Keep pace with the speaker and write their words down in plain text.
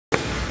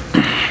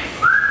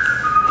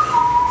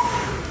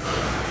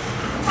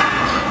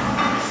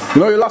You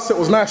know, your last set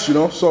was nice, you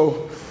know,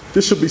 so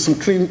this should be some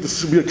clean,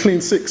 this should be a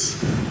clean 6. So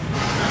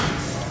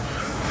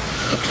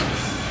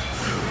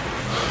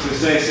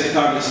say set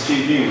targets to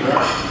GG,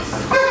 right?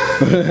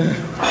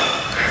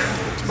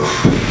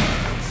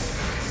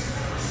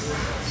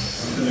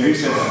 Who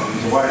said that?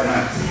 He's a white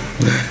man.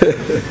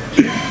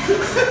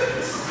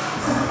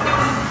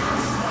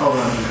 Hold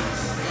on.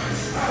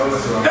 Hold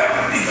on.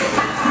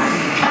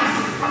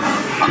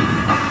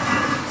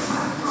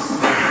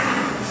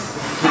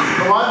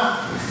 Come on.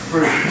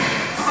 3.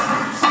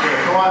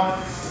 Yeah, come on.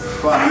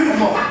 5. One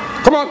more.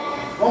 Come on.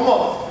 One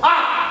more.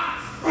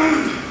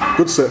 Ah!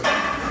 Good set.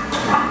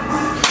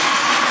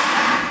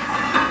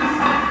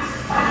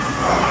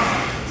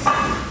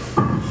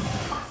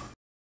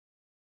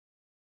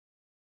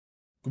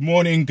 Good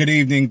morning, good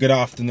evening, good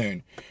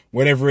afternoon,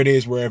 whatever it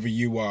is, wherever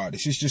you are.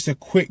 This is just a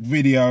quick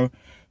video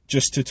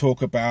just to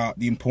talk about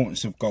the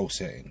importance of goal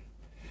setting.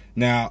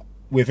 Now,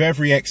 with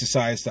every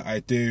exercise that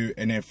I do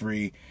and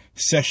every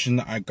session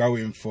that I go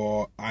in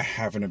for, I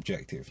have an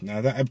objective.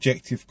 Now, that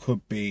objective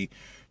could be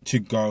to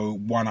go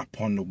one up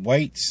on the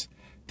weights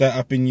that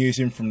I've been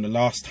using from the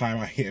last time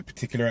I hit a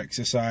particular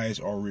exercise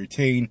or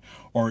routine,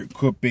 or it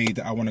could be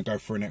that I want to go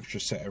for an extra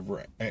set of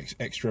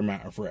extra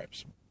amount of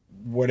reps.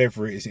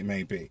 Whatever it is it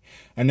may be.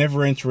 I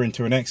never enter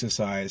into an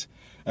exercise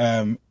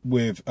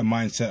with a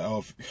mindset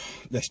of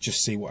let's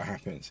just see what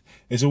happens.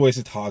 There's always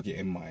a target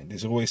in mind.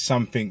 There's always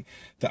something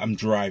that I'm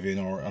driving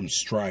or I'm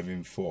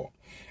striving for.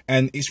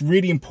 And it's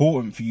really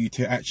important for you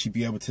to actually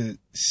be able to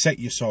set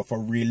yourself a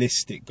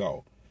realistic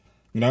goal.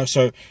 You know,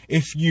 so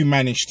if you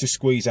manage to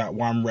squeeze out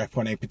 1 rep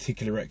on a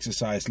particular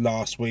exercise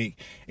last week,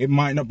 it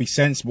might not be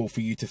sensible for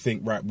you to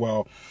think, right,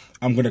 well,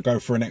 I'm going to go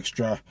for an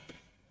extra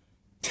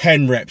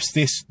 10 reps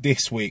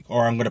this week,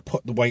 or I'm going to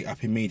put the weight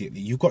up immediately.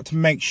 You've got to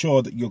make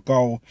sure that your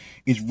goal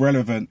is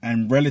relevant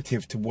and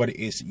relative to what it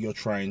is that you're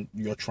trying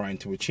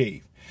to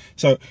achieve.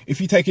 So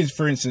if you take,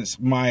 for instance,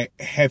 my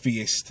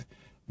heaviest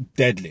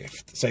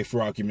deadlift, say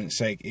for argument's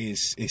sake,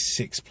 is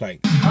 6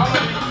 plates.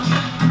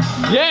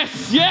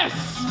 Yes, yes,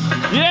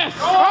 yes.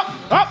 Up,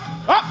 up,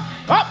 up,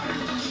 up.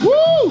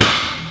 Woo!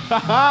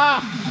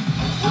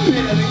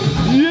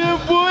 Yeah,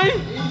 boy.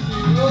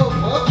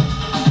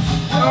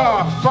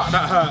 Oh, fuck,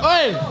 that hurt.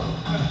 Hey,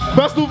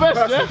 personal best,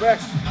 Personal yeah?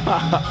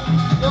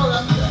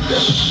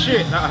 best.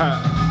 Shit, that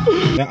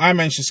hurt. Now, I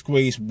managed to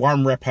squeeze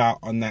 1 rep out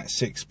on that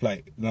 6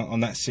 plate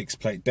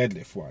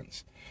deadlift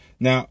once.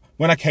 Now,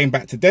 when I came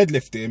back to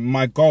deadlifting,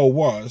 my goal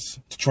was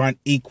to try and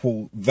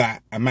equal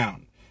that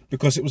amount,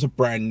 because it was a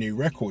brand new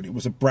record. It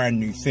was a brand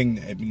new thing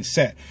that had been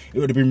set. It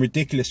would have been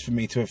ridiculous for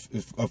me to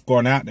have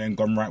gone out there and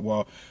gone, right,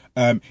 well,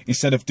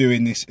 instead of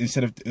doing this,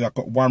 I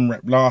got 1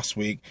 rep last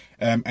week,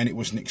 and it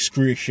was an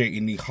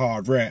excruciatingly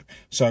hard rep,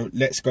 so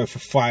let's go for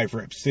 5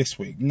 reps this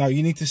week. No,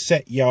 you need to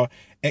set your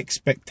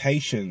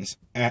expectations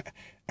at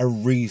a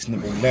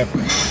reasonable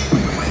level.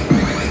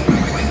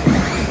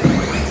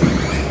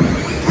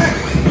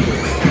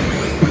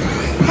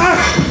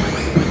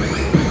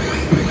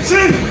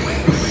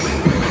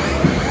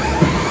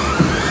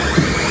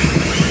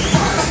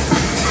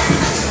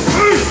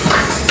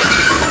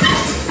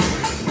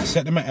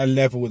 Set them at a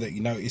level that,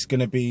 you know, it's going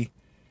to be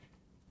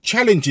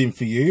challenging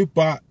for you,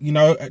 but, you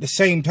know, at the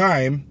same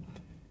time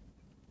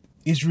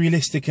is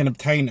realistic and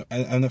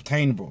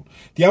obtainable.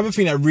 The other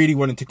thing I really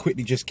wanted to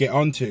quickly just get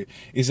onto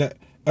is that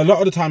a lot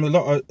of the time, a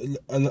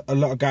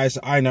lot of guys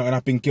that I know, and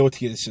I've been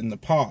guilty of this in the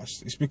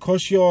past, it's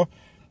because you're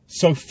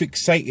so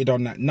fixated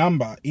on that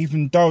number,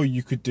 even though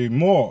you could do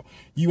more,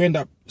 you end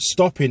up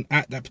stopping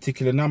at that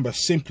particular number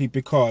simply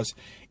because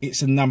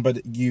it's a number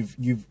that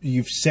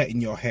you've set in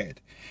your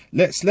head.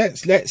 Let's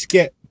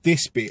get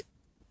this bit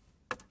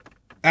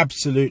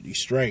absolutely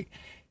straight.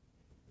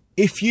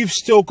 If you've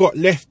still got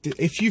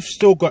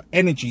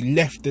energy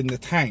left in the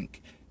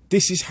tank,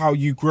 this is how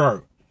you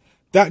grow.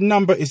 That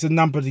number is the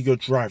number that you're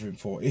driving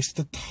for. It's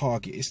the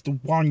target. It's the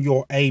one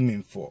you're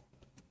aiming for.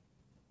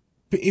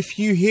 But if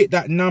you hit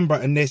that number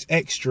and there's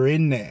extra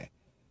in there,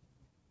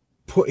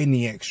 put in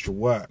the extra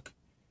work.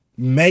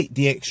 Make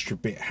the extra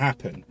bit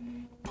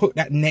happen. Put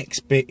that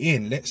next bit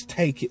in. Let's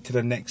take it to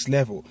the next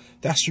level.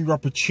 That's your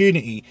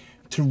opportunity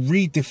to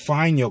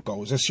redefine your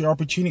goals. That's your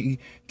opportunity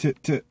to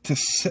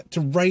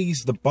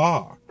raise the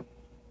bar.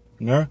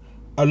 You know,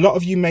 a lot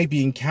of you may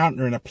be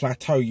encountering a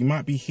plateau. You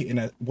might be hitting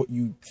what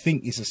you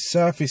think is a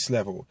surface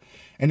level,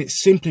 and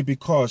it's simply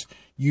because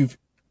you've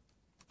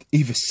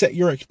either set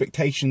your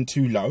expectation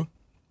too low,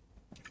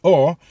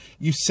 or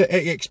you've set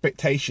an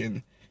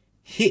expectation,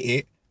 hit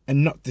it,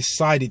 and not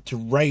decided to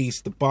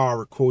raise the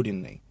bar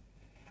accordingly.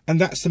 And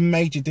that's the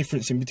major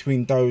difference in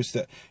between those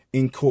that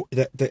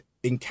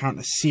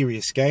encounter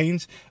serious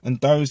gains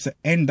and those that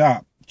end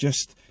up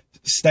just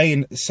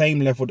staying at the same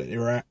level that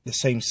they're at, the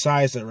same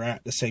size that they're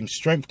at, the same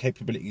strength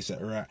capabilities that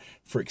they're at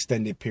for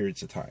extended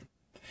periods of time.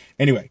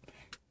 Anyway,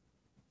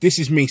 this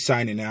is me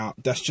signing out.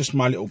 That's just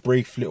my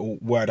brief little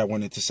word I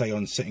wanted to say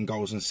on setting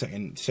goals and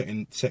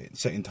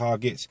setting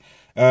targets.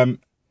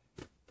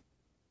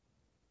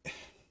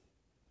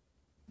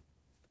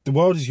 The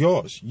world is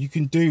yours. You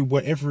can do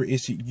whatever it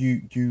is that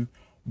you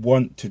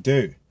want to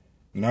do.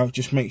 You know,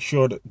 just make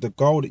sure that the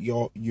goal that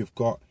you've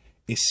got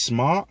is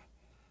smart,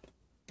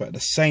 but at the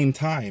same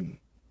time,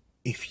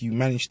 if you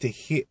manage to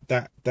hit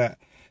that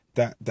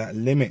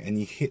limit and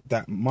you hit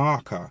that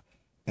marker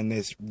and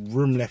there's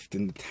room left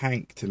in the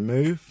tank to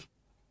move,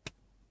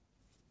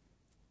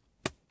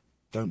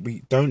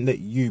 don't let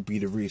you be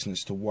the reason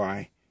as to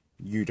why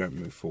you don't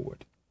move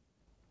forward.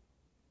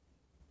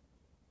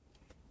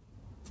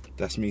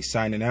 That's me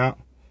signing out.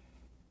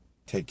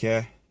 Take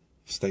care,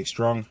 stay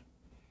strong,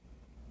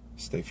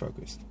 stay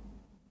focused.